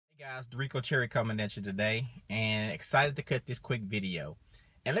Guys, Dorico Cherry coming at you today, and excited to cut this quick video.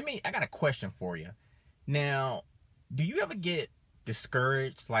 And I got a question for you. Now, do you ever get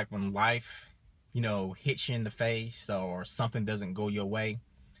discouraged, like when life, hits you in the face or something doesn't go your way?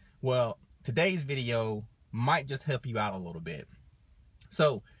 Well, today's video might just help you out a little bit.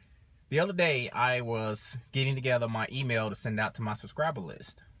 So, the other day, I was getting together my email to send out to my subscriber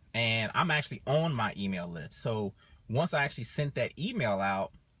list. And I'm actually on my email list. So, once I actually sent that email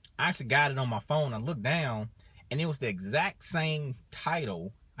out, I actually got it on my phone. I looked down, and it was the exact same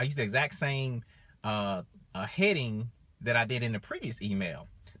title. I used the exact same heading that I did in the previous email.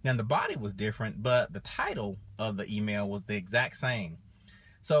 Now, the body was different, but the title of the email was the exact same.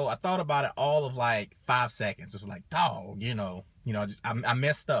 So I thought about it all of like 5 seconds. It was like, dog, I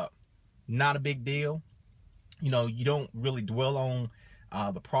messed up. Not a big deal. You don't really dwell on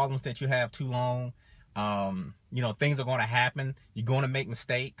the problems that you have too long. Things are going to happen. You're going to make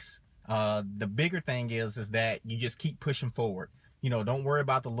mistakes. The bigger thing is that you just keep pushing forward. Don't worry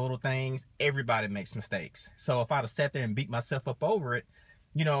about the little things. Everybody makes mistakes. So if I'd have sat there and beat myself up over it,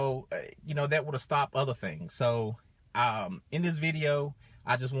 that would have stopped other things. So, in this video,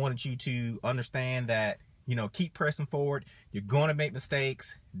 I just wanted you to understand that, keep pressing forward. You're going to make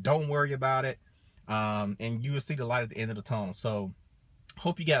mistakes. Don't worry about it. And you will see the light at the end of the tunnel. So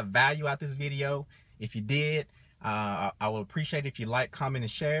hope you got value out this video. If you did, I would appreciate it if you like, comment,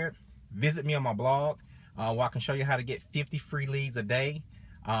 and share. Visit me on my blog where I can show you how to get 50 free leads a day.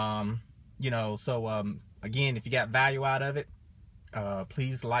 Again, if you got value out of it,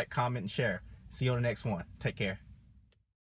 please like, comment, and share. See you on the next one. Take care.